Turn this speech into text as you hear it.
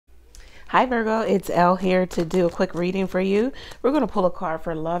Hi Virgo, it's Elle here to do a quick reading for you. We're going to pull a card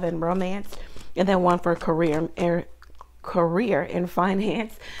for love and romance, and then one for career and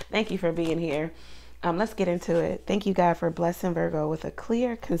finance. Thank you for being here. Let's get into it. Thank you, God, for blessing Virgo with a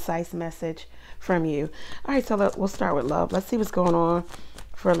clear, concise message from you. All right, so we'll start with love. Let's see what's going on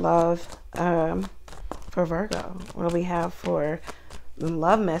for love for Virgo. What do we have for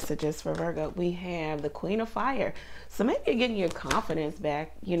love messages for Virgo? We have the Queen of Fire. So maybe you're getting your confidence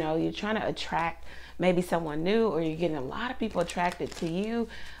back. You know, you're trying to attract maybe someone new, or you're getting a lot of people attracted to you.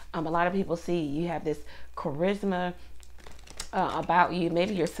 A lot of people see you have this charisma about you.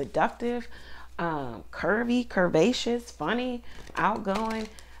 Maybe you're seductive, curvy, curvaceous, funny, outgoing.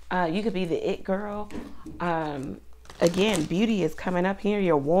 You could be the it girl. Again, beauty is coming up here.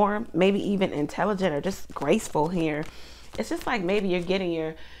 You're warm, maybe even intelligent or just graceful here. It's just like maybe you're getting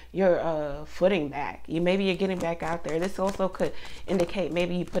your footing back. Maybe you're getting back out there. This also could indicate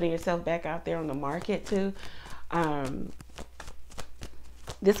maybe you putting yourself back out there on the market too.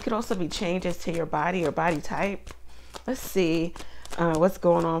 This could also be changes to your body or body type. Let's see what's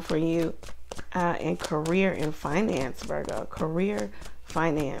going on for you in career and finance, Virgo. Career,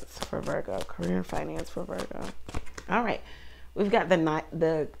 finance for Virgo. Career and finance for Virgo. All right, we've got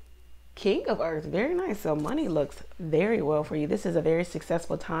the King of Earth. Very nice. So money looks very well for you. This is a very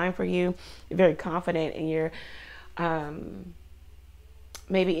successful time for you. You're very confident in your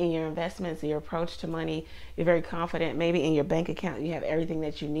maybe in your investments, your approach to money. You're very confident maybe in your bank account. You have everything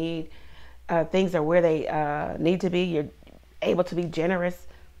that you need. Things are where they need to be. You're able to be generous,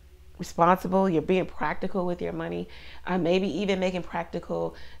 responsible. You're being practical with your money. Maybe even making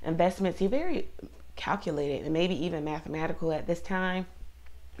practical investments. You're very calculated and maybe even mathematical at this time.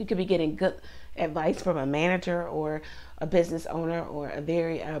 You could be getting good advice from a manager or a business owner or a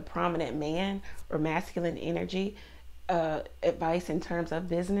very prominent man or masculine energy advice in terms of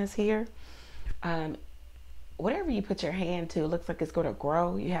business here. Whatever you put your hand to, looks like it's going to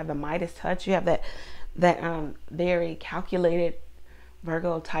grow. You have the Midas touch. You have that very calculated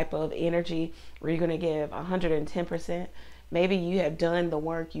Virgo type of energy where you're going to give 110%. Maybe you have done the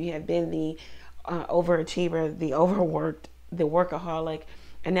work. You have been the overachiever, the overworked, the workaholic,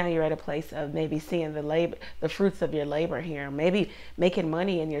 and now you're at a place of maybe seeing the fruits of your labor here. Maybe making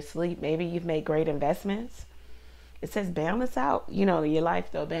money in your sleep. Maybe you've made great investments. It says balance out, you know, your life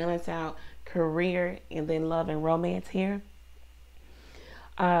though. Balance out career and then love and romance here.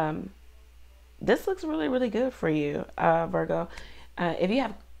 This looks really, really good for you, Virgo.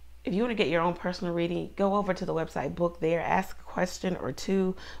 If you want to get your own personal reading, go over to the website, book there, ask a question or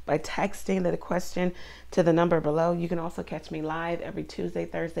two by texting the question to the number below. You can also catch me live every Tuesday,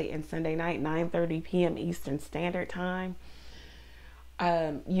 Thursday, and Sunday night, 9:30 p.m. Eastern Standard Time.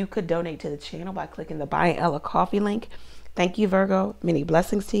 You could donate to the channel by clicking the Buy Elle a Coffee link. Thank you, Virgo. Many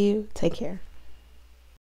blessings to you. Take care.